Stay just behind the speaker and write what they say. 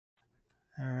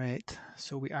All right,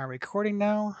 so we are recording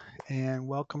now, and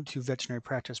welcome to Veterinary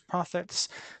Practice Profits.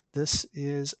 This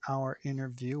is our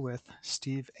interview with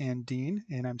Steve and Dean,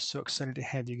 and I'm so excited to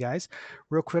have you guys.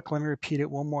 Real quick, let me repeat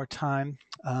it one more time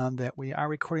that we are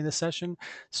recording this session.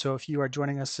 So if you are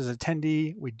joining us as an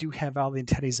attendee, we do have all the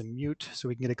attendees on mute so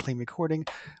we can get a clean recording.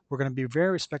 We're going to be very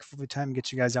respectful of the time and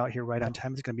get you guys out here right on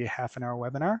time. It's going to be a half-an-hour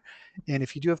webinar. And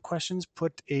if you do have questions,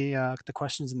 put the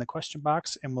questions in the question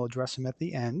box, and we'll address them at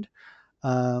the end.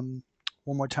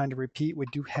 One more time to repeat, we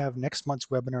do have next month's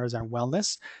webinars on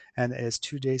wellness, and it is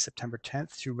Tuesday, September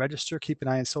 10th. To register, keep an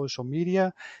eye on social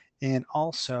media, and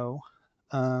also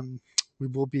we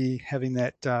will be having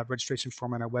that registration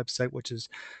form on our website, which is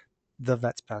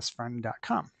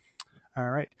thevetsbestfriend.com. All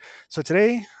right, so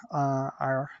today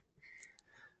our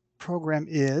program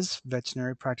is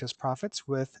Veterinary Practice Profits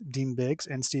with Dean Biggs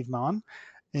and Steve Mon.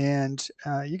 And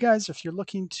you guys, if you're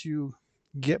looking to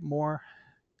get more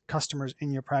customers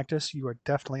in your practice, you are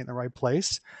definitely in the right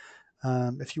place.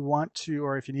 If you want to,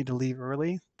 or if you need to leave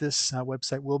early, this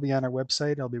website will be on our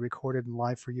website. It'll be recorded and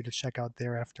live for you to check out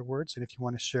there afterwards. And if you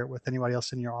want to share it with anybody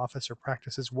else in your office or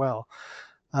practice as well.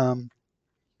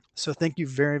 So thank you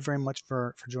very, very much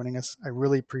for joining us. I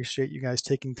really appreciate you guys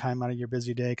taking time out of your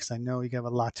busy day because I know you have a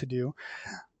lot to do.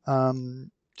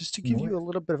 Just to give you a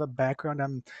little bit of a background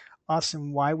on us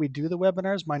and why we do the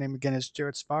webinars, my name again is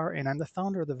Jared Sparr, and I'm the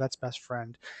founder of the Vet's Best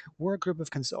Friend. We're a group of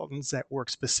consultants that work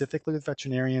specifically with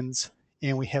veterinarians,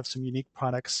 and we have some unique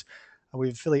products. We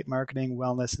have affiliate marketing,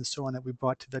 wellness, and so on that we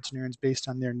brought to veterinarians based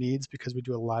on their needs because we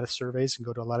do a lot of surveys and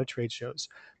go to a lot of trade shows.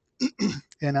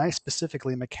 And I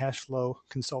specifically am a cash flow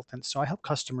consultant, so I help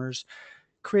customers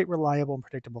create reliable and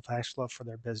predictable cash flow for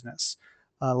their business.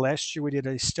 Last year, we did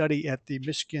a study at the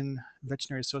Michigan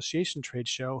Veterinary Association trade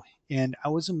show, and I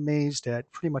was amazed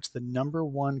at pretty much the number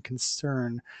one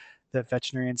concern that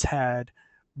veterinarians had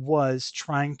was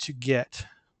trying to get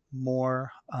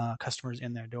more customers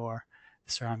in their door.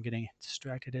 Sorry, I'm getting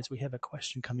distracted as we have a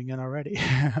question coming in already.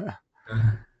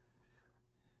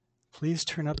 Please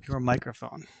turn up your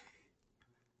microphone.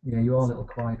 Yeah, you are a little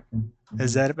quiet.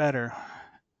 Is that better?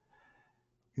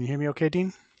 Can you hear me okay,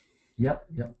 Dean? Yep.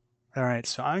 All right,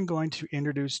 so I'm going to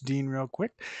introduce Dean real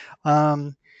quick.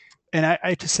 And I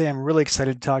have to say, I'm really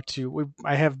excited to talk to you.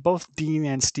 I have both Dean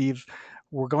and Steve.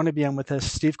 We're going to be on with us.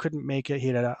 Steve couldn't make it. He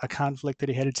had a conflict that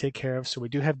he had to take care of. So we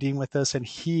do have Dean with us, and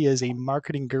he is a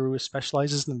marketing guru who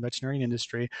specializes in the veterinary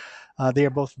industry. They are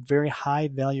both very high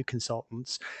value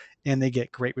consultants, and they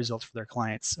get great results for their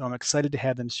clients. So I'm excited to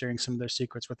have them sharing some of their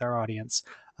secrets with our audience.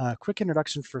 Quick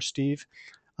introduction for Steve.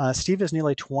 Steve has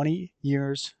nearly 20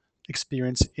 years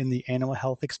experience in the animal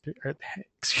health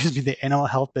the animal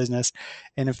health business,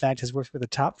 and in fact has worked with the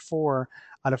top 4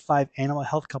 out of 5 animal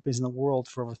health companies in the world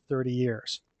for over 30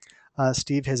 years.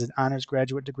 Steve has an honors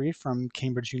graduate degree from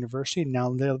Cambridge University and now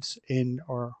lives in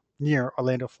or near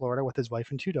Orlando, Florida with his wife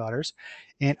and 2 daughters.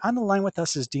 And on the line with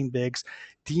us is Dean Biggs.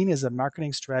 Dean is a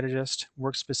marketing strategist,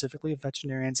 works specifically with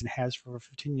veterinarians and has for over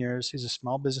 15 years. He's a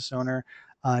small business owner.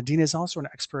 Dean is also an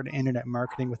expert in internet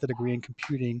marketing with a degree in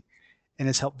computing and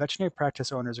has helped veterinary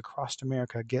practice owners across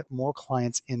America get more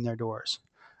clients in their doors.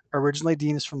 Originally,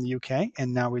 Dean is from the UK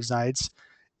and now resides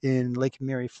in Lake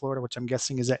Mary, Florida, which I'm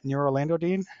guessing is at near Orlando,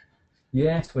 Dean?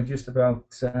 Yes, we're just about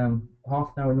half an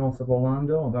hour north of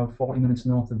Orlando, about 40 minutes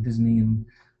north of Disney and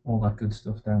all that good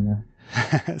stuff down there.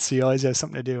 So you always have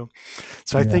something to do.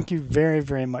 So I Yeah. thank you very,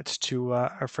 very much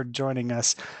for joining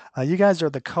us. You guys are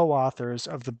the co-authors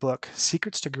of the book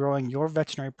Secrets to Growing Your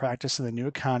Veterinary Practice in the New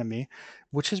Economy,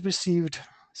 which has received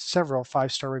several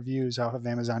 5-star reviews off of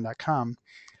Amazon.com.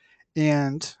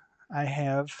 And I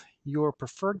have your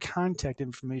preferred contact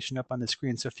information up on the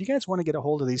screen. So if you guys want to get a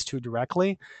hold of these two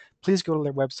directly, please go to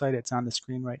their website. It's on the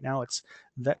screen right now. It's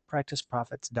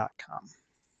vetpracticeprofits.com.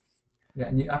 Yeah,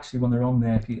 and you actually, when they're on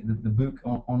there, if you, the book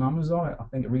on Amazon, I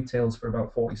think it retails for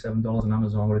about $47 on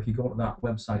Amazon. But if you go to that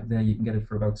website there, you can get it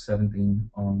for about 17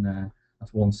 on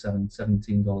that's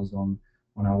 $17 on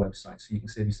our website. So you can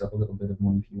save yourself a little bit of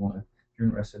money if you want to, if you're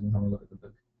interested in having a look at the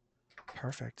book.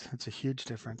 Perfect. That's a huge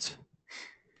difference.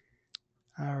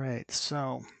 All right.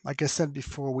 So, like I said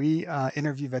before, we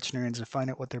interview veterinarians to find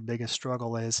out what their biggest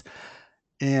struggle is.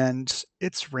 And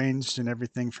it's ranged in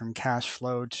everything from cash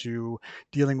flow to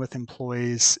dealing with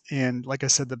employees. And like I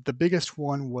said, the biggest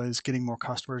one was getting more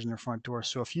customers in their front door.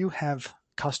 So if you have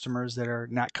customers that are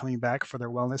not coming back for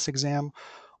their wellness exam,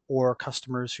 or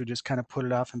customers who just kind of put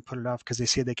it off because they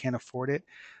say they can't afford it,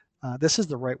 this is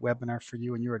the right webinar for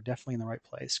you, and you are definitely in the right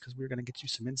place because we're going to get you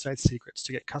some inside secrets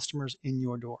to get customers in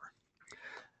your door.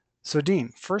 So, Dean,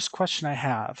 first question I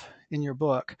have in your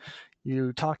book,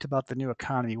 you talked about the new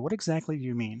economy. What exactly do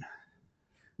you mean?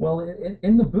 Well,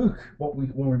 in the book,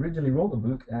 when we originally wrote the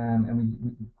book, and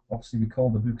we obviously we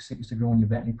called the book Secrets to Growing Your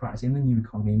Veterinary Practice in the New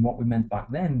Economy. And what we meant back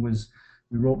then was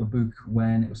we wrote the book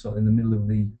when it was sort of in the middle of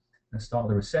the start of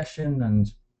the recession,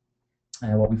 and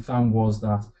what we found was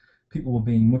that people were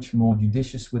being much more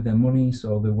judicious with their money,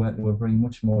 so they were very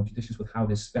much more judicious with how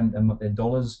they spent their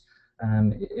dollars.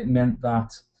 It meant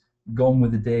that gone were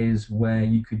the days where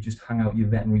you could just hang out your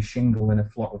veterinary shingle and a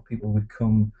flock of people would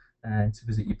come to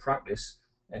visit your practice.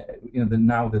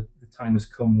 Now the time has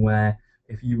come where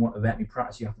if you want a veterinary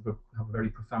practice, you have to have a very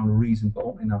profound reason for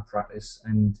opening that practice,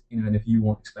 and if you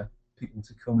want to expect people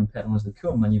to come and pet on as they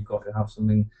come, then you've got to have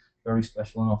something very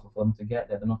special on offer for them to get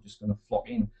there. They're not just going to flock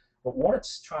in. But what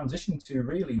it's transitioned to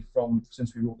really from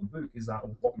since we wrote the book is that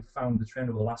what we found the trend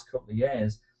over the last couple of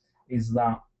years is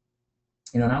that,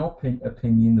 in our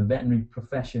opinion, the veterinary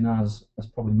profession, as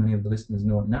probably many of the listeners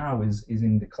know now, is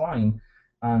in decline,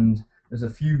 and there's a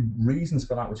few reasons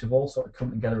for that which have all sort of come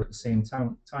together at the same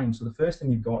time. So the first thing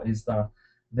you've got is that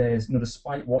there's,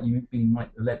 despite what you've been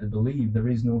might be led to believe, there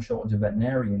is no shortage of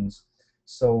veterinarians.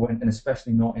 So, and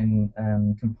especially not in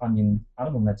companion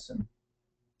animal medicine.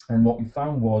 And what we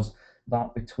found was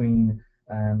that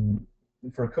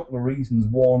for a couple of reasons.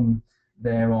 One,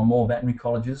 there are more veterinary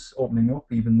colleges opening up,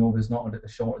 even though there's not a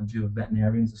shortage of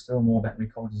veterinarians. There's still more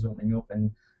veterinary colleges opening up,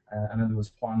 and I know there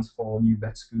was plans for new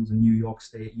vet schools in New York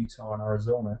State, Utah, and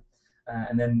Arizona.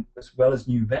 And then, as well as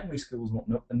new veterinary schools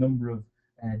opening up, the number of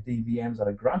DVMs that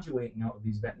are graduating out of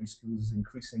these veterinary schools is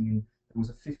increasing. And there was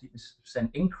a 50%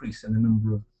 increase in the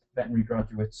number of veterinary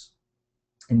graduates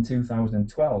in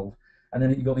 2012. And then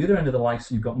you've got the other end of the life,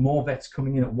 so you've got more vets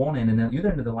coming in at one end, and then at the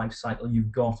other end of the life cycle,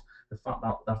 you've got the fact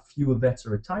that fewer vets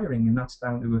are retiring, and that's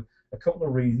down to a couple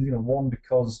of reasons. One,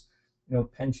 because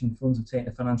pension funds have taken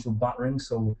a financial battering,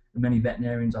 so many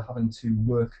veterinarians are having to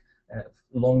work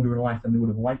longer in life than they would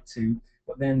have liked to.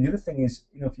 But then the other thing is,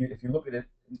 if you look at it,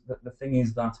 the thing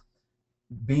is that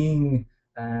being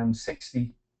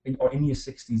 60 or in your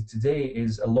 60s today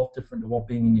is a lot different to what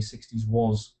being in your 60s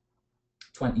was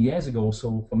 20 years ago.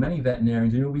 So for many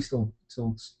veterinarians, we still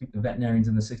speak to veterinarians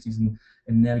in the 60s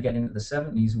and they're getting into the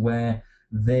 70s where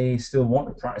they still want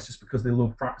to practice just because they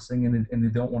love practicing, and they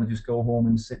don't want to just go home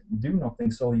and sit and do nothing.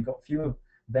 So you've got fewer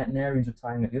veterinarians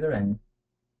retiring at the other end.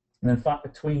 And in fact,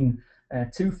 between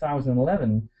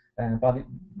 2011,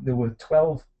 there were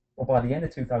 12, or by the end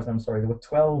of 2000, I'm sorry, there were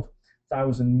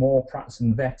 12,000 more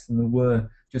practicing vets than there were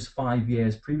just 5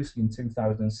 years previously in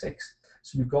 2006.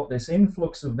 So you've got this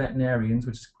influx of veterinarians,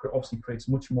 which obviously creates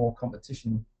much more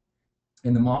competition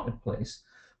in the marketplace.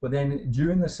 But then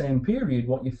during the same period,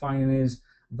 what you're finding is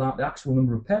that the actual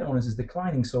number of pet owners is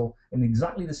declining. So in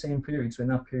exactly the same period, so in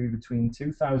that period between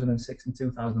 2006 and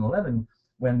 2011,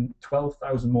 when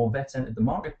 12,000 more vets entered the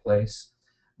marketplace,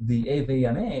 the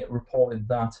AVMA reported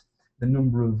that the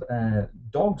number of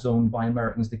dogs owned by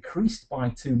Americans decreased by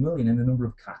 2 million and the number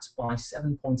of cats by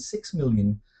 7.6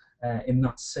 million in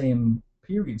that same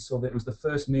period. So that was the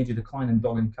first major decline in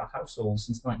dog and cat households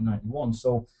since 1991.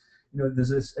 So, there's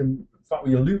this. In fact,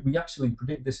 we actually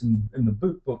predict this in the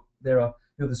book, but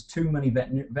there's too many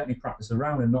veterinary practices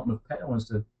around and not enough pet owners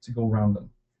to go around them.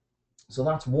 So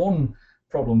that's one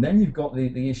problem. Then you've got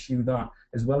the issue that,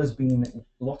 as well as being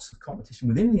lots of competition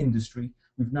within the industry,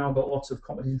 we've now got lots of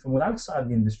competition from outside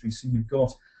the industry. So you've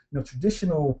got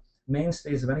traditional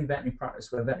mainstays of any veterinary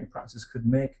practice where veterinary practices could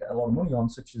make a lot of money on,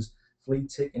 such as flea,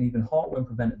 tick, and even heartworm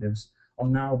preventatives, are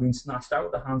now being snatched out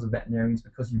of the hands of veterinarians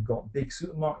because you've got big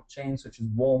supermarket chains such as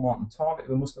Walmart and Target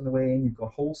who are muscling their way in. You've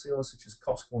got wholesalers such as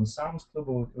Costco and Sam's Club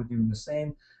who are doing the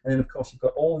same. And then, of course, you've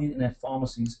got all the internet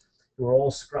pharmacies who are all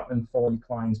scrapping for your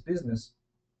client's business.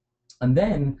 And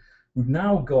then we've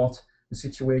now got the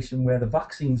situation where the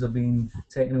vaccines are being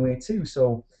taken away too.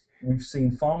 So we've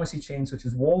seen pharmacy chains such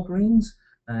as Walgreens,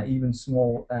 even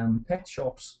small pet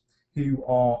shops, who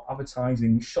are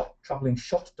advertising traveling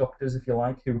shot doctors, if you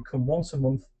like, who come once a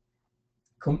month,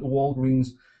 come to Walgreens,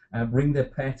 bring their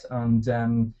pet, and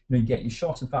you get your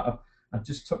shot. In fact, I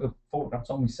just took a photograph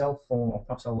on my cell phone, or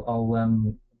perhaps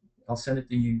I'll send it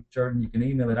to you, Jordan. You can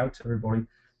email it out to everybody.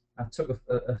 I took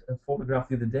a photograph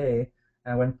the other day.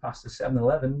 I went past the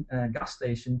 7-Eleven gas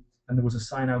station, and there was a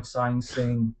sign outside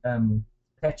saying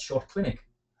Pet Shot Clinic,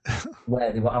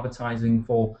 where they were advertising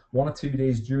for 1 or 2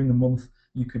 days during the month.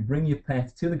 You could bring your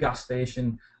pet to the gas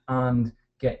station and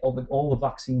get all the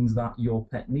vaccines that your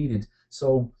pet needed.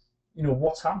 So,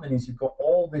 what's happening is you've got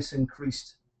all this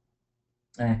increased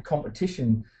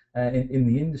competition in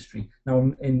the industry.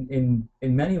 Now, in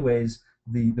many ways,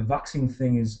 the vaccine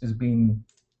thing is being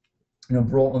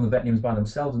brought on the veterinarians by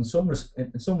themselves in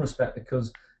some respect,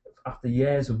 because after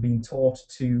years of being taught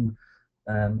to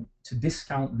to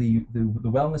discount the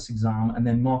wellness exam and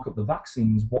then mark up the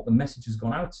vaccines, what the message has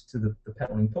gone out to the pet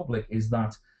owning public is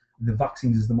that the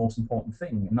vaccines is the most important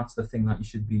thing, and that's the thing that you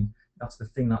should be. That's the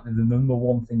thing that the number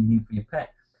one thing you need for your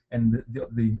pet. And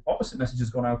the opposite message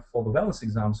has gone out for the wellness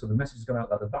exam. So the message has gone out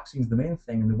that the vaccine is the main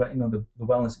thing, and the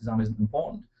wellness exam isn't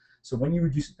important. So when you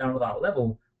reduce it down to that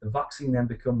level, the vaccine then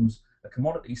becomes a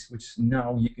commodity, which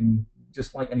now you can,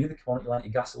 just like any other commodity, like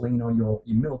your gasoline or your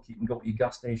milk, you can go to your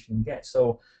gas station and get.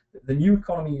 So the new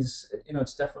economy is,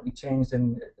 it's definitely changed,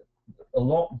 and a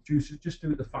lot just due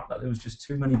to the fact that there was just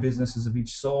too many businesses of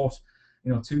each sort.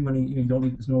 Too many. You don't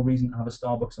need. There's no reason to have a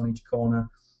Starbucks on each corner.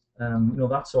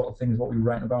 That sort of thing is what we were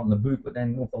writing about in the book. But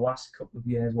then over the last couple of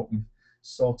years, what we've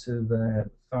sort of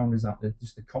found is that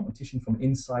just the competition from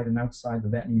inside and outside the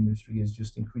veterinary industry has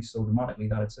just increased so dramatically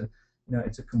that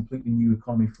it's a completely new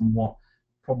economy from what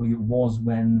probably it was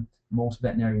when most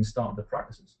veterinarians started their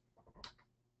practices.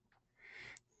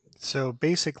 So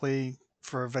basically,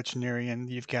 for a veterinarian,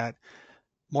 you've got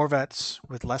more vets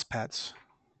with less pets.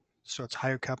 So it's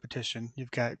higher competition.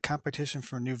 You've got competition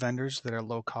for new vendors that are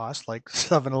low cost, like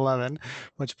 7-Eleven,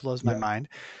 which blows my Yeah, mind.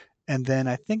 And then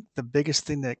I think the biggest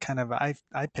thing that kind of I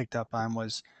picked up on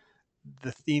was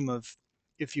the theme of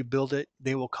if you build it,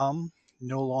 they will come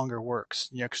no longer works.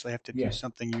 You actually have to do yeah,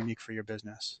 something unique for your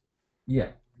business. yeah,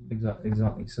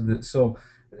 exactly. So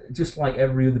just like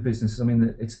every other business, I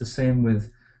mean, it's the same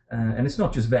with, and it's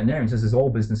not just veterinarians. This is all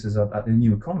businesses that the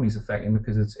new economy is affecting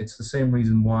because it's the same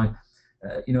reason why,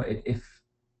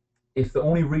 if the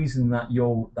only reason that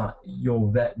your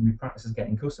veterinary practice is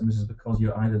getting customers is because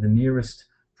you're either the nearest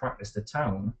practice to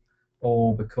town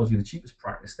or because you're the cheapest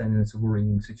practice, then it's a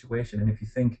worrying situation. And if you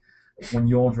think when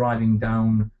you're driving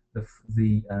down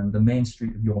the main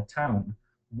street of your town,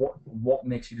 what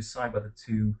makes you decide whether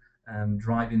to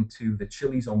drive into the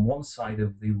Chili's on one side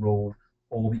of the road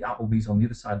or the Applebee's on the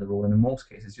other side of the road? And in most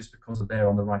cases, just because they're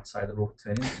on the right side of the road to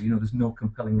turn into. There's no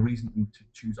compelling reason to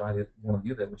choose either one or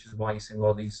the other, which is why you're seeing a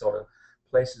lot of these sort of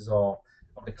places are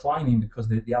declining because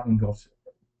they haven't got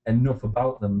enough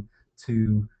about them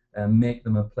to make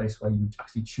them a place where you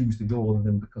actually choose to go other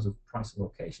than because of price and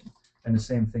location. And the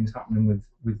same thing's happening with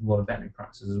a lot of veterinary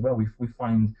practices as well. We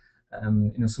find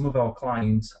some of our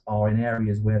clients are in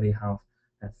areas where they have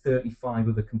 35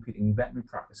 other competing veterinary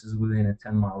practices within a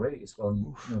 10-mile radius.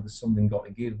 Well, there's something got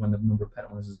to give when the number of pet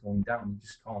owners is going down. You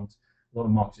just can't. A lot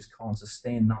of markets just can't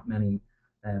sustain that many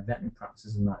veterinary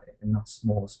practices in that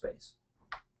smaller space.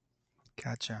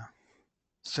 Gotcha.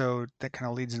 So that kind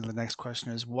of leads into the next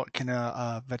question is what can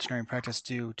a veterinarian practice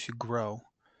do to grow?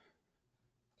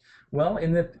 Well,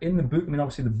 in the book, I mean,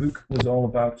 obviously the book was all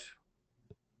about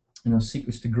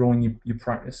secrets to growing your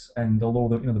practice. And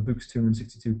although the book's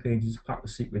 262 pages packed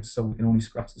with secrets, so we can only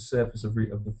scratch the surface of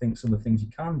some of the things you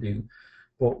can do.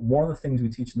 But one of the things we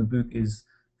teach in the book is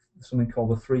something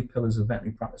called the 3 pillars of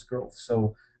veterinary practice growth.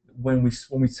 So when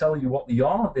we tell you what they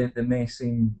are, they may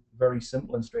seem very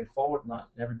simple and straightforward, and that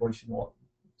everybody should know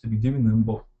to be doing them,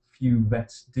 but few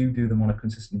vets do them on a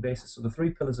consistent basis. So the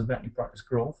 3 pillars of veterinary practice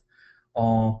growth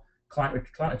are client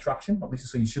attraction, obviously.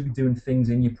 So you should be doing things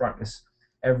in your practice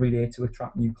every day to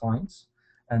attract new clients.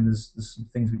 And there's some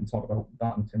things we can talk about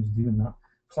that in terms of doing that.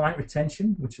 Client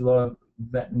retention, which a lot of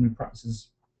veterinary practices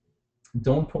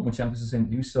don't put much emphasis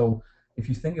into. So if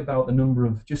you think about the number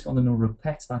of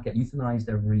pets that get euthanized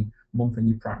every month in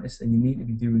your practice, then you need to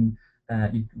be doing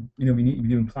we need to be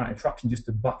doing client attraction just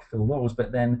to backfill those.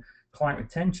 But then client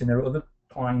retention, there are other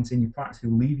clients in your practice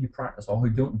who leave your practice or who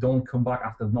don't come back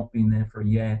after not being there for a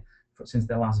year since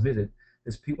their last visit.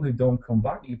 There's people who don't come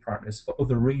back to your practice for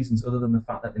other reasons other than the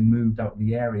fact that they moved out of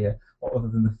the area or other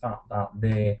than the fact that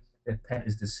their pet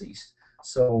is deceased.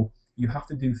 So you have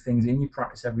to do things in your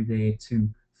practice every day to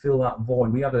fill that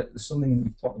void. We have something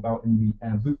we talked about in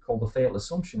the book called the fatal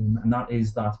assumption, and that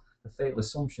is that the fatal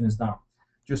assumption is that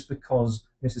just because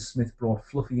Mrs. Smith brought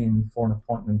Fluffy in for an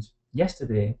appointment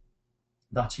yesterday,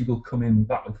 that she will come in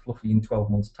back with Fluffy in 12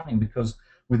 months' time, because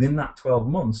within that 12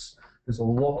 months, there's a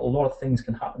lot of things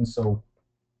can happen. So,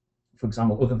 for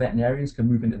example, other veterinarians can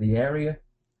move into the area,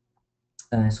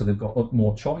 so they've got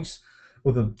more choice.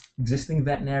 Other existing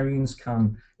veterinarians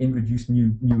can introduce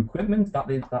new equipment that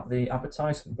they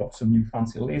advertise. They've got some new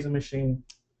fancy laser machine.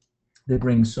 They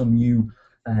bring some new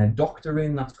doctor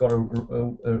in that's got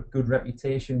a good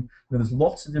reputation. There's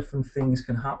lots of different things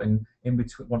can happen in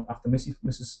between after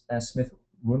Mrs. Smith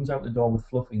runs out the door with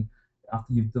Fluffy.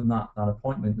 After you've done that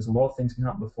appointment, there's a lot of things can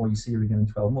happen before you see her again in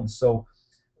 12 months. So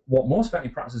what most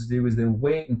veterinary practices do is they'll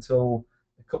wait until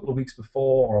a couple of weeks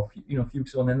before, or a few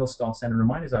weeks ago, and then they'll start sending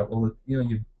reminders out. Well,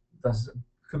 there's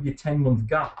could be a 10-month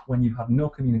gap when you've had no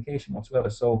communication whatsoever.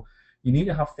 So you need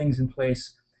to have things in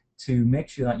place to make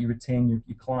sure that you retain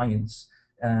your clients,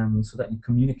 so that you're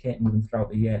communicating with them throughout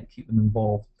the year to keep them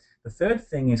involved. The third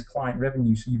thing is client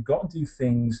revenue. So you've got to do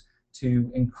things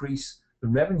to increase the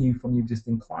revenue from your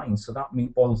existing clients. So that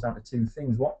boils down to two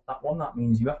things. That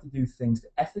means you have to do things to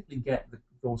ethically get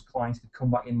those clients to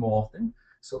come back in more often,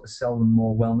 so to sell them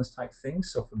more wellness type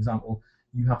things. So, for example,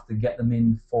 you have to get them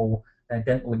in for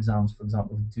dental exams, for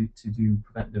example, to do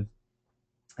preventative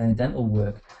dental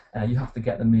work. You have to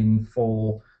get them in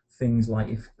for things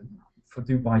like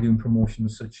by doing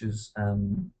promotions such as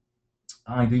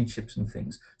ID chips and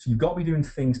things. So you've got to be doing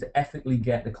things to ethically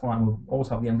get the client. We'll always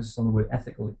have the emphasis on the word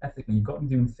ethical. Ethically, you've got to be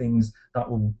doing things that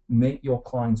will make your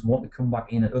clients want to come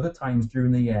back in at other times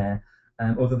during the year,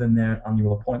 other than their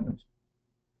annual appointment.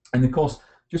 And of course,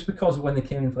 just because when they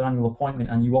came in for the annual appointment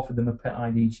and you offered them a pet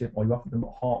ID chip, or you offered them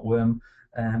a heartworm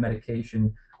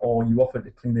medication, or you offered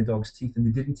to clean their dog's teeth and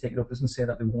they didn't take it up, doesn't say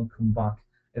that they won't come back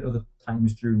at other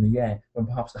times during the year when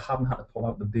perhaps they haven't had to pull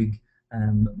out the big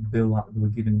bill that they were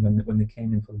given when they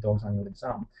came in for the dog's annual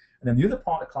exam. And then the other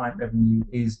part of client revenue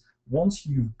is, once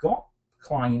you've got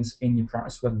clients in your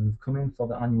practice, whether they've come in for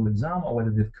the annual exam or whether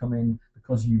they've come in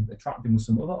because you've attracted them with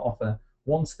some other offer,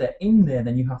 once they're in there,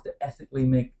 then you have to ethically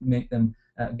make them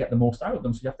get the most out of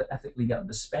them. So you have to ethically get them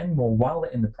to spend more while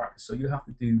they're in the practice. So you have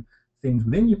to do things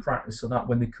within your practice so that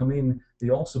when they come in, they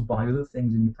also buy other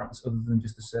things in your practice other than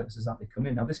just the services that they come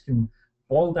in. Now, this can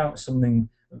boil down to something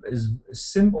as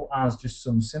simple as just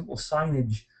some simple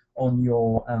signage on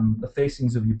your the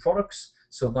facings of your products,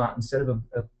 so that instead of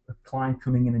a client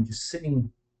coming in and just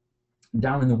sitting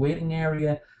down in the waiting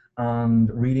area and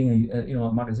reading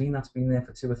a magazine that's been there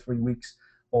for 2 or 3 weeks,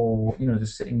 or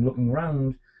just sitting looking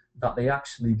around, that they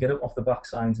actually get up off the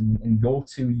backsides and go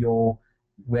to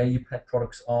where your pet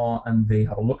products are, and they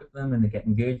have a look at them and they get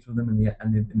engaged with them,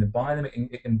 and they buy them.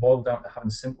 It can boil down to having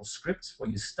simple scripts for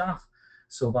your staff,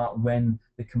 so that when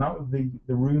they come out of the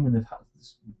room and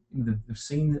they've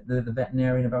seen the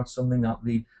veterinarian about something, that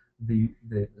the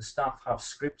staff have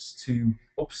scripts to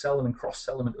upsell them and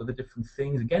cross-sell them into other different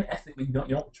things. Again, ethically, you're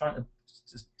not trying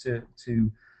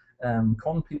to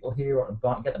con people here or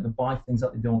get them to buy things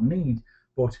that they don't need.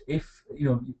 But if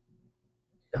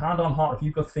hand on heart, if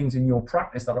you've got things in your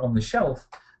practice that are on the shelf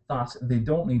that they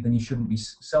don't need, then you shouldn't be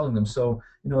selling them. So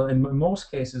in most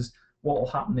cases, what will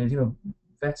happen is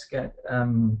vets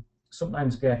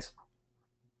sometimes get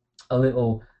a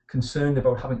little concerned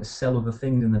about having to sell other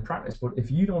things in the practice. But if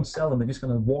you don't sell them, they're just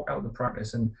going to walk out of the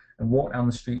practice and walk down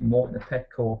the street and walk into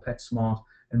Petco, PetSmart,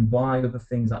 and buy other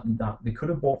things that they could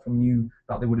have bought from you,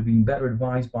 that they would have been better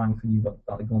advised buying from you, but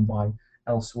that they go and buy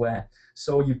elsewhere.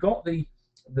 So you've got the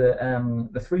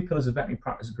 3 pillars of veterinary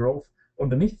practice growth.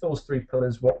 Underneath those 3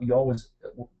 pillars, what we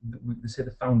say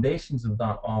the foundations of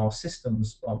that are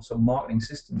systems, so marketing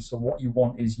systems. So what you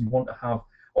want to have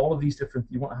all of these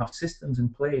you want to have systems in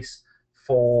place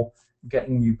for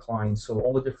getting new clients. So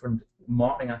all the different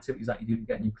marketing activities that you do to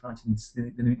get new clients, they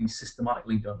need to be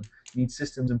systematically done. You need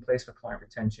systems in place for client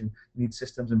retention. You need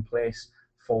systems in place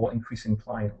for increasing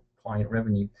client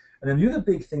revenue. And then the other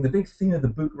big thing, the big theme of the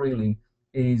book really,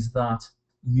 is that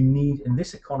you need, in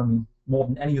this economy more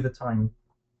than any other time,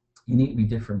 you need to be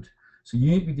different. So you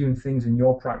need to be doing things in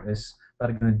your practice that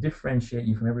are going to differentiate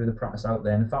you from every other practice out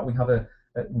there. And in fact, we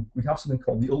have something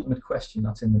called the ultimate question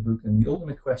that's in the book. And the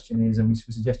ultimate question is, and we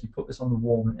suggest you put this on the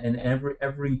wall in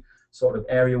every sort of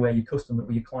area where your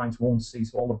clients won't see,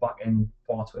 so all the back end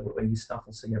parts where your staff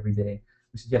will see every day.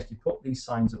 We suggest you put these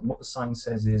signs up. And what the sign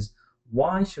says is,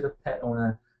 why should a pet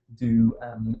owner you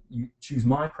choose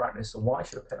my practice, or why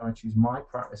should a pet owner choose my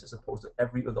practice as opposed to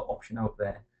every other option out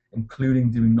there, including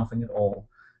doing nothing at all?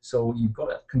 So you've got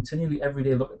to continually every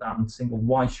day look at that and think,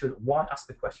 well, ask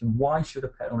the question, why should a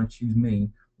pet owner choose me?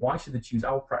 Why should they choose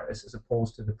our practice as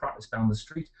opposed to the practice down the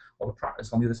street, or the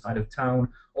practice on the other side of town,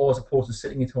 or as opposed to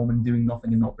sitting at home and doing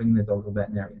nothing and not bringing their dog to a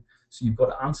veterinarian? So you've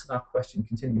got to answer that question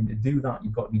continually. To do that,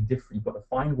 you've got to be different. You've got to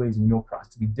find ways in your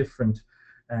practice to be different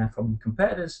from your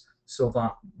competitors, so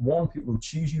that 1, people will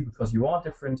choose you because you are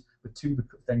different, but 2,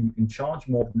 then you can charge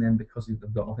more than them because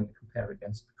they've got nothing to compare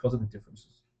against because of the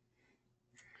differences.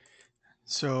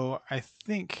 So I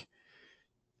think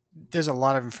there's a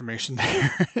lot of information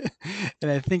there.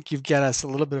 And I think you've got us a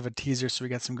little bit of a teaser, so we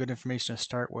got some good information to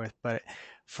start with. But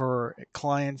for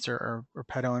clients or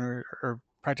pet owners or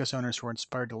practice owners who are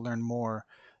inspired to learn more,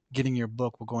 getting your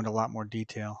book will go into a lot more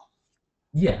detail.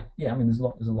 Yeah. I mean, there's a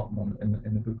lot more in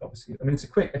the book, obviously. I mean, it's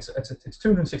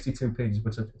 262 pages,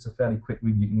 but it's a fairly quick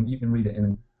read. You can read it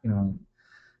in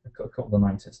a couple of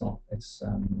nights. It's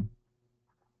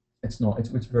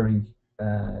very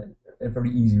a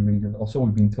very easy read. Also,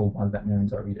 we've been told by the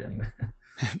veterinarians I read it anyway.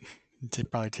 To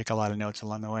probably take a lot of notes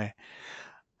along the way.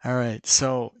 All right.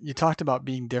 So you talked about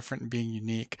being different and being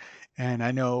unique. And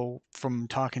I know from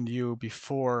talking to you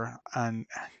before, and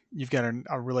you've got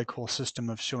a really cool system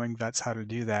of showing vets how to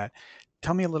do that.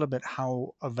 Tell me a little bit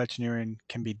how a veterinarian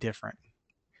can be different.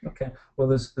 Okay. Well,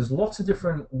 there's lots of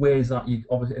different ways that you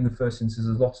obviously in the first instance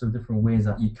there's lots of different ways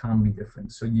that you can be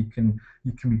different. So you can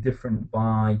be different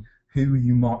by who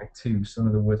you market to. So in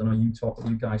other words, I know you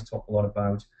guys talk a lot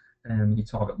about your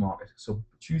target market. So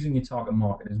choosing your target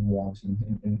market is one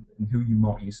in who you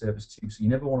market your service to. So you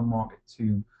never want to market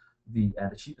to the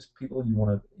cheapest people. You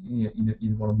want to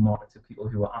market to people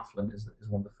who are affluent is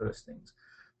one of the first things.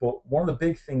 But one of the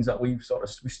big things that we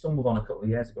stumbled on a couple of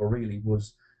years ago really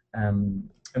was and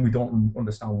we don't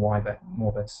understand why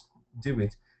more vets do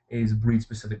it, is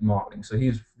breed-specific marketing. So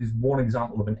here's one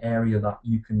example of an area that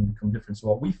you can become different. So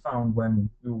what we found when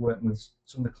we were working with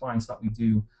some of the clients that we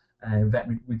do,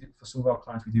 veterinary, for some of our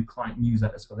clients, we do client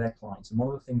newsletters for their clients. And one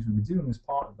of the things we were doing as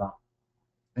part of that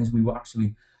is we were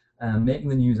actually making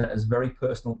the newsletters very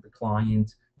personal to the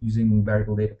client using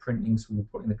variable data printing. So we were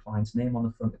putting the client's name on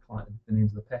the front, the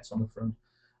names of the pets on the front,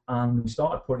 and we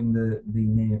started putting the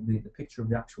picture of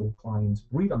the actual client's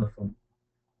breed on the front.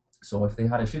 So if they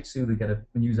had a Shih Tzu, they get a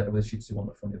newsletter with a Shih Tzu on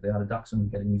the front. If they had a Dachshund,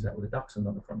 they get a newsletter with a Dachshund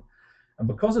on the front. And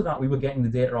because of that, we were getting the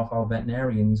data off our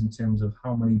veterinarians in terms of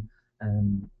how many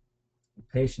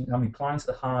how many clients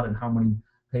they had, and how many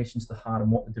patients they had,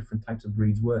 and what the different types of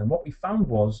breeds were. And what we found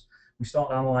was, we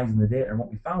started analysing the data, and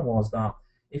what we found was that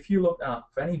if you look at,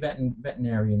 for any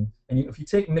veterinarian, and if you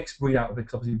take mixed breed out of it,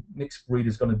 because obviously mixed breed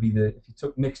is going to be if you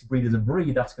took mixed breed as a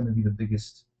breed, that's going to be the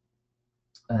biggest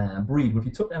breed. But if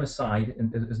you took them aside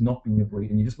as not being a breed,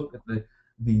 and you just look at the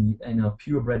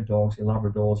purebred dogs, your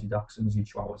Labradors, your Dachshunds, your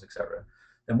Chihuahuas, etc.,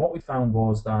 then what we found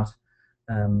was that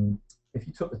if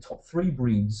you took the top 3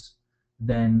 breeds,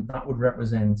 then that would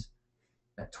represent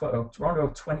around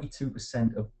about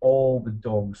 22% of all the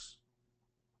dogs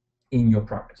in your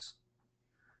practice.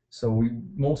 So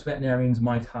most veterinarians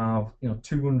might have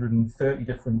 230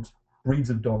 different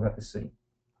breeds of dog that they see,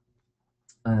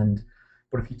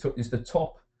 but if you took just the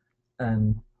top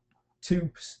the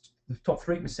top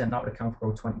 3%, that would account for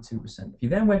about 22%. If you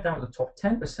then went down to the top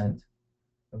 10%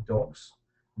 of dogs,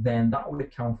 then that would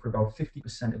account for about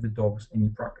 50% of the dogs in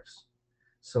your practice.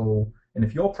 So, and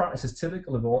if your practice is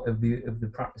typical of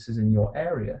the practices in your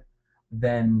area,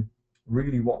 then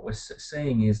really what we're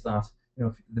saying is that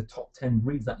the top 10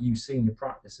 breeds that you see in your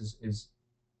practice is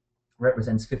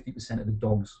represents 50% of the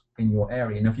dogs in your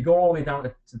area. And if you go all the way down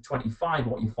to 25,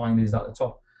 what you find is that the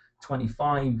top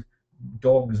 25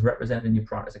 dogs represented in your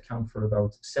practice account for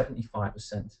about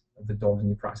 75% of the dogs in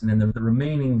your practice, and then the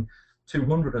remaining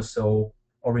 200 or so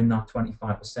are in that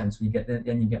 25%. So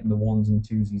then you're getting the ones and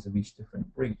twosies of each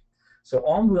different breed. So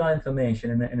armed with that information,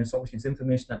 and it's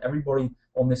information that everybody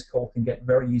on this call can get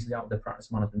very easily out of their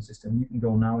practice management system. You can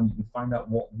go now and you can find out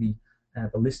what the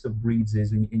list of breeds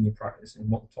is in your practice and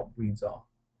what the top breeds are.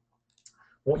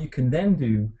 What you can then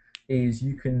do is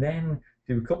you can then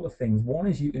do a couple of things. One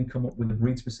is you can come up with a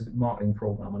breed-specific marketing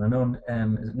program. And I know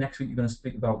next week you're going to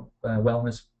speak about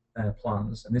wellness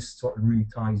plans, and this sort of really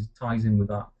ties in with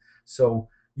that. So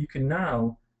you can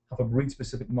now have a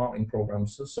breed-specific marketing program.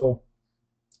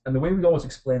 And the way we always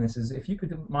explain this is, if you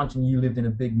could imagine you lived in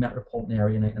a big metropolitan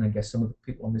area, and I guess some of the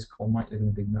people on this call might live in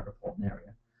a big metropolitan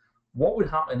area, what would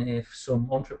happen if some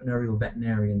entrepreneurial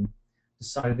veterinarian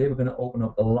decided they were going to open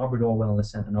up a Labrador Wellness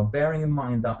Centre? Now, bearing in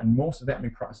mind that in most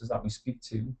veterinary practices that we speak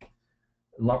to,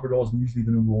 Labrador is usually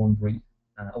the #1 breed.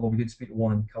 Although we did speak to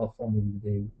one in California the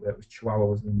other day where it was Chihuahua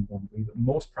was the #1 breed, but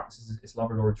most practices it's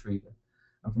Labrador Retriever.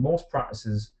 And for most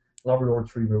practices, Labrador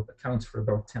Retriever accounts for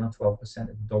about 10 or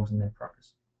 12% of the dogs in their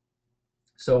practice.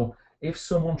 So if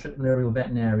some entrepreneurial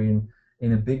veterinarian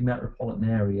in a big metropolitan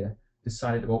area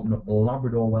decided to open up the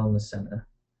Labrador Wellness Centre,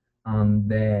 and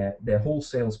their whole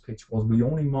sales pitch was, we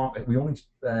only have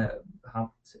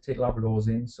to take Labradors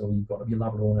in, so you've got to be a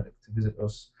Labrador to visit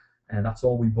us, and that's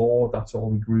all we board, that's all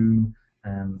we groom,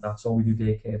 and that's all we do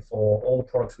daycare for. All the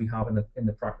products we have in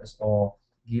the practice are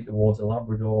geared towards a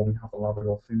Labrador. We have the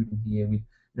Labrador food in here.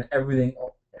 Everything.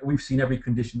 We've seen every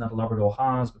condition that a Labrador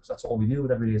has, because that's all we deal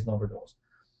with every day is Labradors.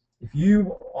 If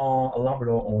you are a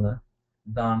Labrador owner,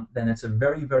 then it's a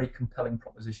very, very compelling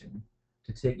proposition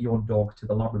to take your dog to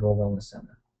the Labrador Wellness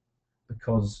Centre,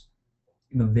 because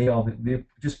they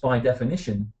just by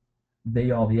definition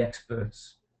they are the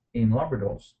experts in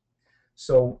Labradors.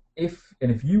 So if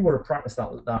you were a practice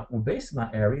that were based in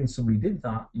that area and somebody did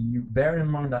that, you bearing in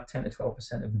mind that 10 to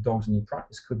 12% of the dogs in your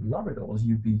practice could be Labradors,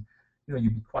 you'd be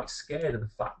quite scared of the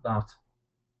fact that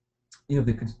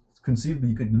they could conceivably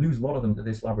you could lose a lot of them to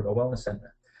this Labrador Wellness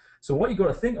Centre. So what you've got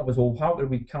to think of is, well, how could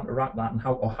we counteract that, and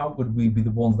how would we be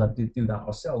the ones that do that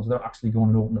ourselves without actually going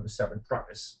and opening up a separate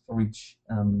practice for each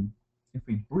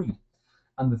breed?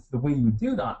 And the way you would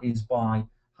do that is by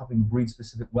having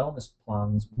breed-specific wellness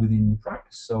plans within your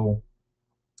practice. So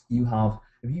you have,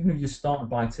 even if you started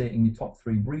by taking your top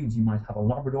 3 breeds, you might have a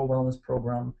Labrador wellness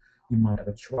program, you might have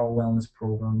a Chihuahua wellness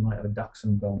program, you might have a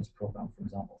Dachshund wellness program, for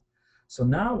example. So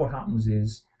now what happens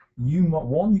is, you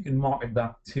can market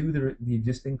that to the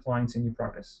existing clients in your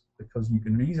practice, because you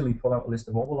can easily pull out a list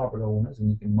of all the Labrador owners and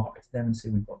you can market to them and say,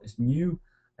 we've got this new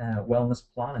wellness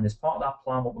plan, and as part of that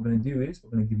plan, what we're going to do is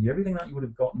we're going to give you everything that you would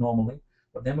have got normally,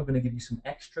 but then we're going to give you some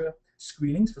extra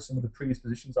screenings for some of the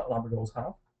predispositions that Labradors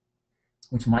have,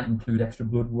 which might include extra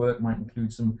blood work, might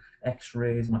include some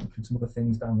x-rays, might include some other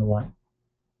things down the line.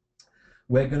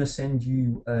 We're going to send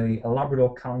you a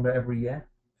Labrador calendar every year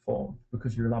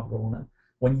because you're a Labrador owner.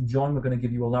 When you join, we're going to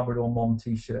give you a Labrador Mom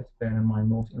t-shirt. Bearing in mind,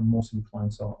 most of your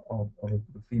clients are the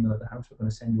female at the house. We're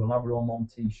going to send you a Labrador Mom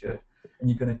t-shirt, and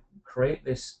you're going to create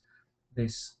this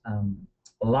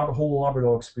whole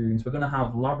Labrador experience. We're going to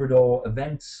have Labrador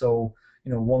events. So,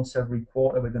 once every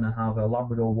quarter, we're going to have a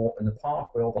Labrador walk in the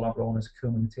park where all the Labrador owners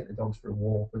come and take the dogs for a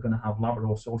walk. We're going to have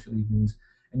Labrador social evenings,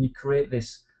 and you create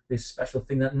this special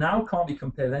thing that now can't be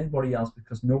compared to anybody else,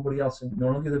 because none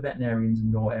of the other veterinarians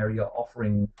in your area are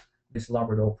offering this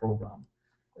Labrador program.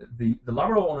 The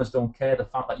Labrador owners don't care the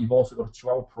fact that you've also got a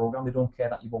Chihuahua program. They don't care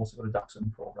that you've also got a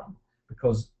Dachshund program,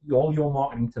 because all your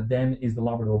marketing to them is the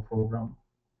Labrador program,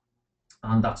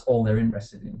 and that's all they're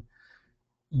interested in.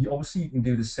 Obviously, you can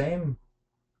do the same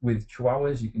with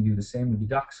Chihuahuas. You can do the same with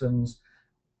your Dachshunds.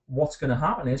 What's going to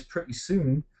happen is, pretty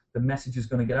soon the message is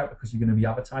going to get out, because you're going to be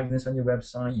advertising this on your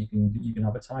website. You can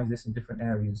advertise this in different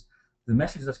areas. The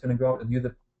message that's going to go out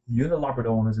to the other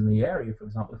Labrador owners in the area, for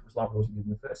example, if it was Labradors in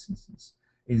the first instance,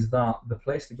 is that the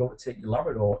place to go to take your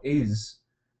Labrador is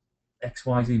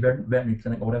XYZ veterinary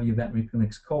clinic, or whatever your veterinary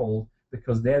clinic's called,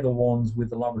 because they're the ones with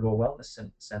the Labrador Wellness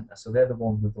Centre. So they're the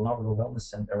ones with the Labrador Wellness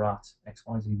Centre at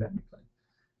XYZ veterinary clinic.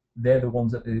 They're the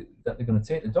ones that they're going to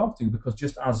take the dog to, because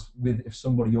just as with if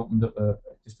somebody opened up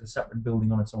just a separate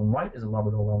building on its own right as a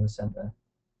Labrador Wellness Centre,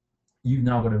 you've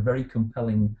now got a very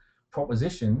compelling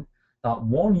proposition that,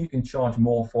 one, you can charge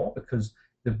more for, because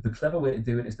the clever way to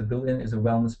do it is to build in as a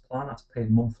wellness plan that's paid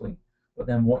monthly. But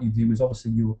then what you do is,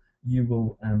 obviously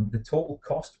the total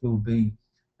cost will be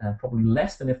probably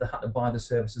less than if they had to buy the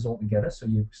services altogether. So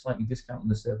you're slightly discounting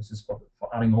the services for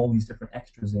adding all these different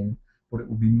extras in, but it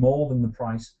will be more than the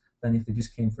price than if they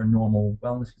just came for a normal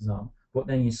wellness exam. But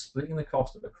then you're splitting the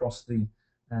cost across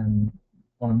on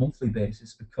a monthly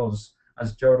basis, because,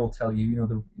 as Jared will tell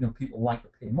you, people like to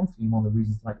pay monthly. One of the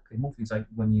reasons they like to pay monthly is like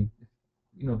when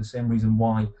the same reason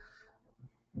why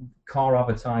car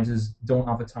advertisers don't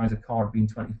advertise a car at being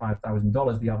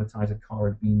 $25,000. They advertise a car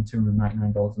at being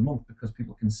 $299 a month, because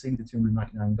people can see the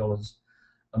 $299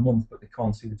 a month, but they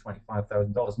can't see the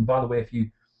 $25,000. And by the way,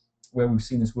 where we've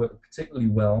seen this work particularly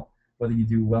well, whether you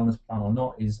do a wellness plan or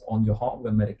not, is on your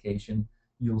heartworm medication.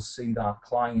 You'll see that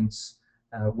clients,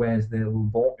 whereas they will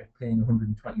balk at paying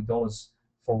 $120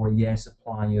 for a year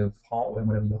supply of heartworm,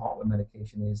 whatever your heartworm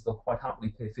medication is, they'll quite happily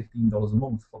pay $15 a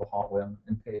month for the heartworm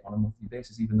and pay it on a monthly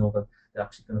basis, even though they're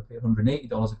actually going to pay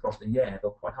 $180 across the year.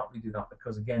 They'll quite happily do that,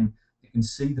 because, again, you can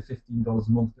see the $15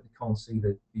 a month, but they can't see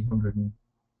the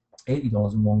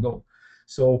 $180 in one go.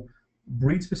 So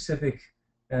breed-specific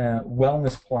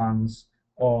wellness plans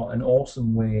are an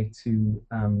awesome way to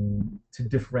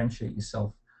differentiate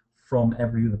yourself from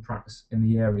every other practice in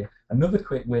the area. Another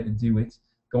quick way to do it,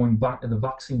 going back to the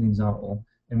vaccine example,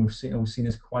 and we've seen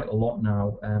this quite a lot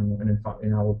now, and in fact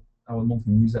in our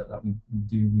monthly newsletter that we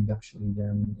do, we've actually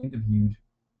interviewed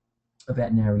a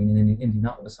veterinarian in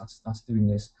Indianapolis that's doing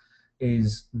this,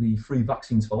 is the free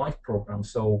Vaccines for Life program.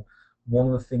 So one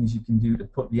of the things you can do to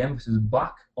put the emphasis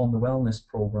back on the wellness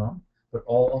program,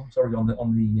 on the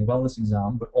wellness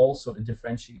exam, but also to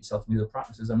differentiate yourself from the other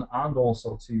practices, and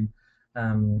also to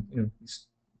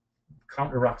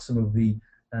counteract some of the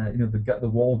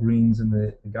Walgreens and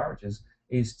the garages,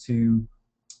 is to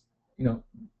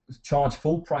charge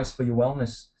full price for your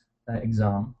wellness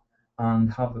exam,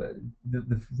 and have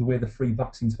the way the free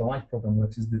Vaccines for Life program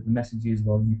works is that the message is,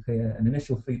 well, you pay an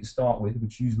initial fee to start with,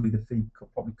 which usually the fee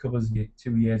probably covers your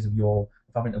 2 years of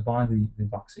having to buy the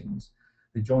vaccines.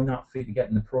 They join that fee to get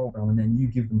in the program, and then you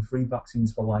give them free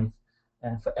Vaccines for Life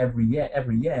for every year,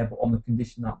 but on the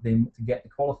condition that to get to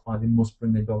qualify, they must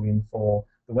bring their dog in for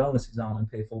the wellness exam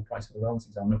and pay full price for the wellness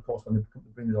exam. And of course, when they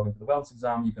bring the dog in for the wellness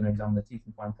exam, you're going to examine the teeth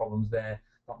and find problems there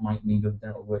that might need other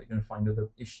dental work. You're going to find other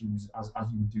issues as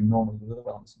you would do normally with other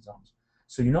wellness exams.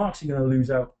 So you're not actually going to lose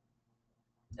out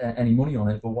any money on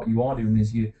it. But what you are doing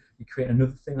is you create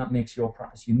another thing that makes your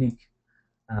practice unique,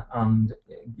 and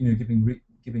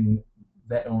giving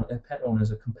pet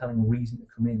owners a compelling reason to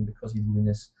come in because you're doing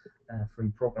this free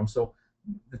program. So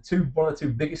one of the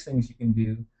two biggest things you can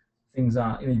do, things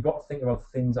that you've got to think about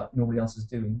things that nobody else is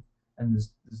doing, and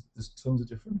there's tons of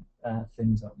different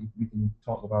things that we can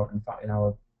talk about. In fact,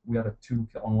 we have a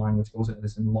toolkit online which goes into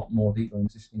this in a lot more detail than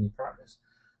just in your practice.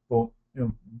 But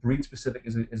breed specific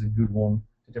is a good one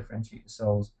to differentiate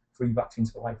yourselves. Free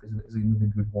vaccines for life is another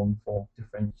good one for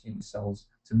differentiating yourselves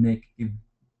to give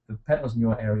the pet owners in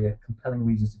your area compelling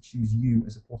reasons to choose you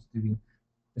as opposed to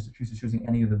choosing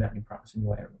any other veterinary practice in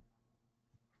your area.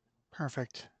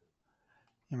 Perfect.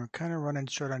 And we're kind of running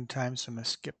short on time, so I'm going to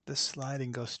skip this slide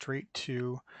and go straight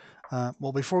to,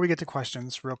 well, before we get to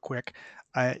questions, real quick,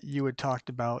 you had talked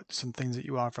about some things that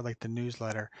you offer, like the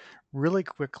newsletter. Really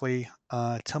quickly,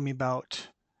 tell me about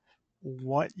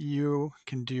what you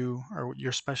can do or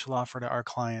your special offer to our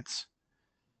clients.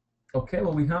 Okay,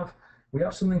 well we have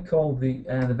something called the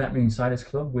Veterinary Insiders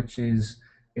Club, which is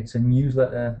it's a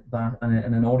newsletter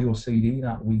and an audio CD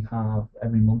that we have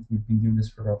every month. We've been doing this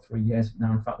for about 3 years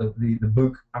now. In fact, the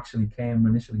book actually came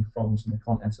initially from some of the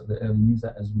contents of the early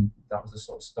newsletters. That was the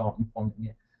sort of starting point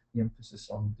and the emphasis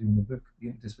on doing the book, the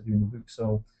impetus for doing the book.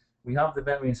 So we have the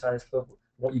Veterinary Insiders Club.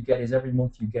 What you get is every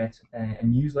month you get a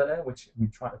newsletter, which we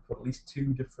try to put at least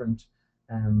 2 different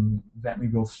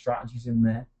veterinary growth strategies in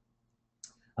there.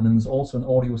 And then there's also an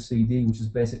audio CD, which is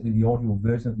basically the audio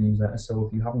version of the newsletter. So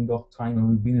if you haven't got time, and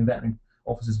we've been in veterinary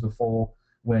offices before,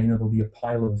 where there'll be a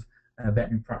pile of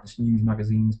veterinary practice news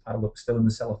magazines piled up still in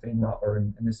the cellophane wrapper,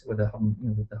 and this where they haven't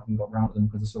got around to them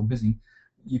because they're so busy.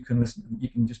 You can listen. You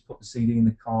can just put the CD in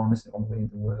the car and listen on the way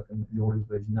into work, and the audio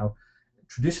version. Now,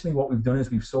 traditionally, what we've done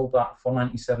is we've sold that for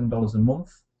 $97 a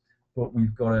month, but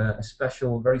we've got a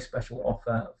very special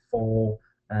offer for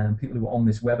people who are on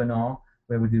this webinar,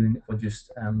 where we're doing it for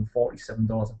just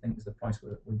 $47, I think is the price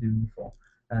we're doing it for.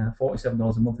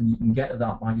 $47 a month, and you can get to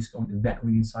that by just going to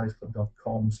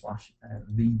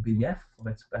veterinaryiinsidersclub.com/VBF for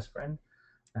Vet's Best Friend.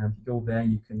 If you go there,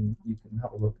 you can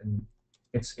have a look, and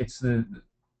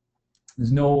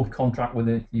there's no contract with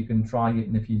it. You can try it,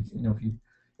 and if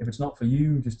it's not for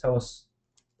you, just tell us,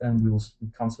 and we'll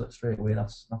cancel it straight away.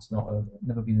 That's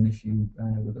never been an issue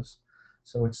with us.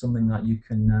 So it's something that you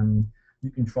can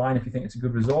try, and if you think it's a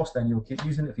good resource, then you'll keep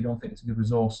using it. If you don't think it's a good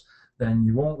resource, then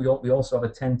you won't. We also have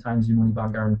a 10 times your money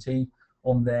back guarantee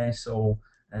on there. So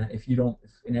if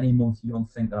in any month you don't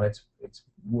think that it's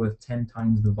worth 10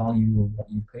 times the value of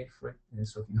what you paid for it,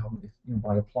 so if you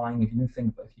by applying, if you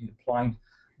applied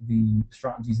the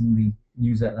strategies in the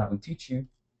newsletter that we teach you,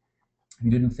 if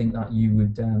you didn't think that you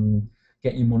would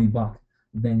get your money back,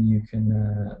 then you can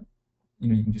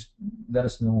just let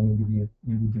us know, and we'll give you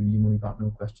your money back, no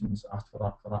questions asked for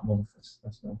that month.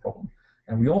 That's no problem.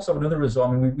 And we also have another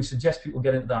result. I mean, we suggest people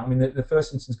get into that. I mean, the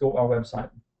first instance, go to our website.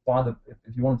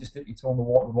 If you want to just dip your toe in the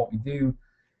water with what we do,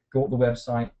 go to the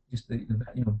website, just the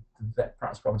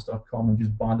vetpracticepromise.com, and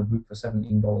just buy the book for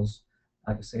 $17.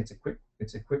 Like I say, it's a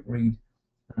quick read,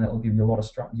 and it'll give you a lot of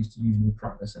strategies to use in your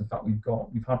practice. In fact, we've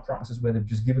had practices where they've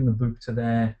just given the book to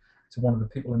one of the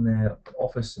people in their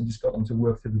office and just got them to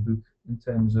work through the book in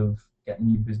terms of getting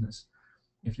new business.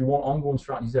 If you want ongoing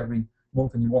strategies every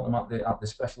month and you want them at the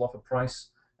special offer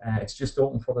price, it's just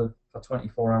open for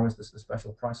 24 hours. This is the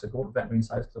special price. So go to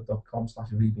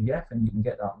veterinaryiinsidersclub.com/VBF and you can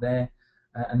get that there.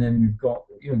 And then we've got,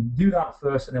 do that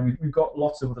first, and then we've got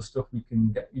lots of other stuff we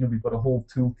can get. We've got a whole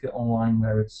toolkit online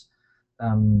where it's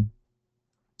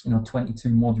 22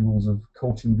 modules of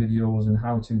coaching videos and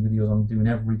how-to videos on doing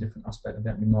every different aspect of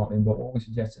veterinary marketing. But what we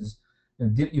suggest is,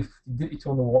 dip your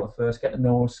toe in the water first, get to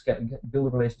know us, build a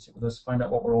relationship with us, find out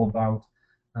what we're all about.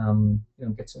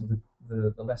 Get some of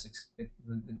the less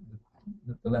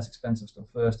expensive stuff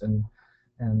first, and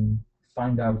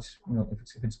find out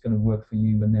if it's going to work for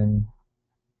you. And then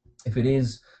if it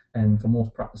is, and for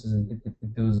most practices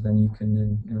it does, then you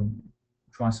can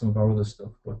try some of our other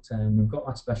stuff. But we've got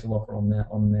that special offer on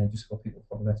there just for people,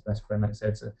 for the Vet's Best Friend. Like I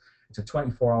said, it's a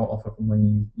 24-hour offer from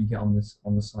when you get on the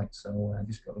site. So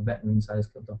just go to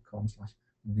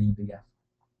veterinaryiinsidersclub.com/VBF.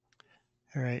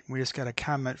 All right, we just got a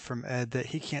comment from Ed that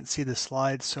he can't see the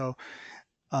slide, so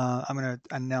I'm going to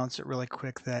announce it really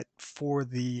quick that for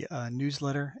the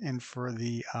newsletter and for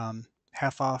the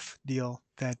half off deal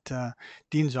that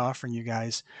Dean's offering you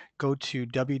guys, go to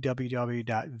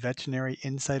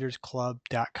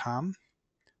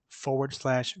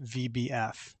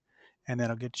www.veterinaryiinsidersclub.com/VBF, and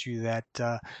that'll get you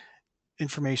that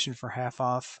information for half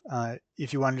off.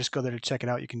 If you want to just go there to check it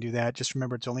out, you can do that. Just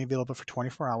remember, it's only available for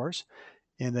 24 hours.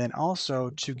 And then also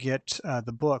to get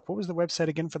the book. What was the website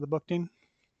again for the book, Dean?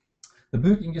 The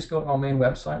book, you can just go to our main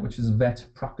website, which is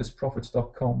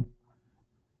vetpracticeprofits.com,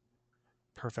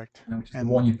 Perfect. which is the And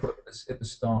one you put at the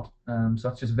start. So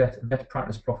that's just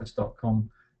vetpracticeprofits.com.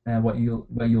 Where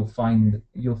you'll find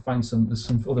some there's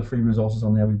some other free resources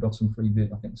on there. We've got some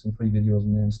I think some free videos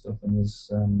in there and stuff. And there's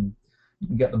you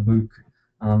can get the book.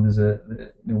 And there's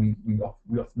we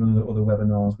often run other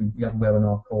webinars. We have a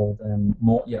webinar called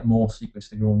more secrets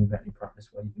to growing your veterinary practice,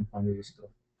 where you can find other stuff.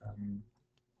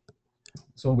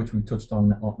 Some of which we touched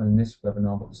on in this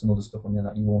webinar, but there's some other stuff on there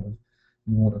that you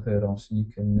won't have heard of. So you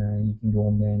can go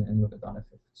on there and look at that if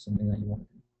it's something that you want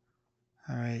to do.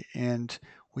 all right, and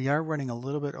we are running a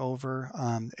little bit over.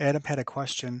 Adam had a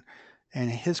question, and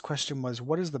his question was,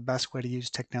 what is the best way to use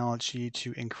technology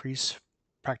to increase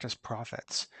practice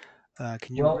profits?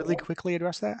 Can you really Well, quickly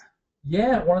address that?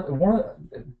 yeah,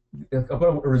 I've got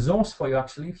a resource for you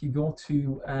actually. If you go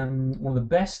to one of the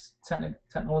best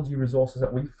technology resources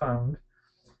that we've found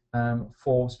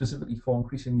for specifically for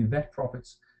increasing your vet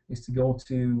profits, is to go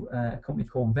to a company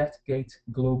called VetGate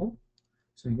Global.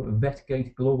 So you go to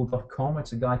vetgateglobal.com.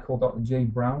 It's a guy called Dr. Jay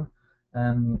Brown.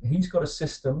 He's got a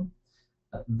system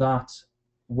that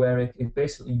where it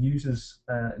basically uses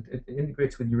it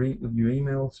integrates with your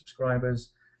email subscribers.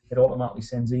 It automatically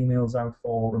sends emails out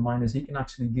for reminders. He can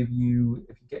actually give you,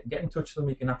 if you get in touch with them,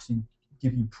 he can actually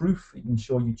give you proof. He can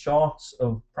show you charts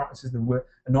of practices that work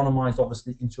anonymized.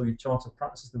 Obviously, he can show you charts of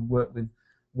practices that work with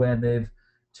where they've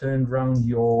turned around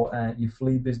your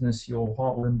flea business, your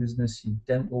heartworm business, your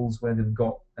dentals, where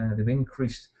they've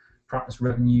increased practice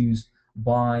revenues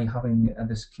by having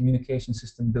this communication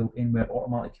system built in where it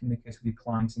automatically communicates with your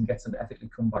clients and gets them to ethically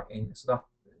come back in. So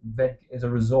that is a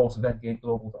resource.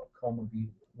 Vetgateglobal.com would be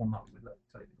one that we would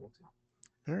tell you to go to.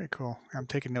 Very cool. I'm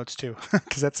taking notes too,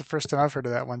 because that's the first time I've heard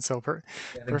of that one. So Yeah,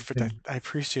 they're good perfect. I, too. I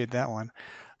appreciate that one.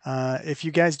 If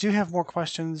you guys do have more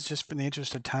questions, just in the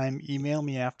interest of time, email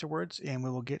me afterwards, and we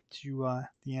will get you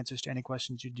the answers to any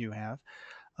questions you do have.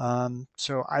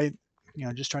 So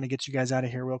just trying to get you guys out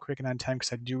of here real quick and on time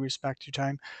because I do respect your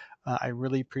time. I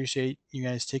really appreciate you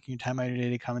guys taking your time out of your day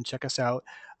to come and check us out.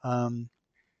 Um,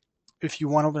 if you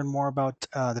want to learn more about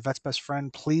the Vet's Best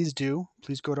Friend, please do.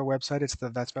 Please go to our website. It's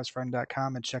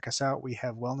thevetsbestfriend.com and check us out. We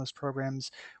have wellness programs.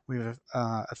 We have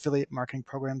affiliate marketing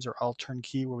programs are all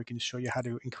turnkey where we can show you how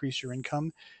to increase your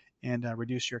income and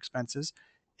reduce your expenses.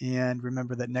 And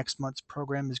remember that next month's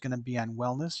program is going to be on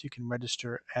wellness. You can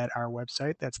register at our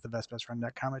website. That's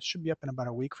thevetsbestfriend.com. It should be up in about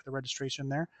a week for the registration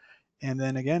there. And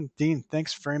then again, Dean,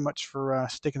 thanks very much for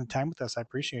sticking the time with us. I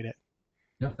appreciate it.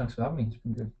 Yeah, thanks for having me. It's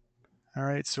been good. All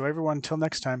right. So everyone, until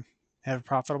next time, have a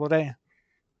profitable day.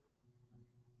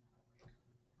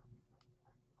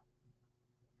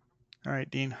 All right,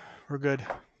 Dean, we're good.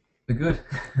 Be good.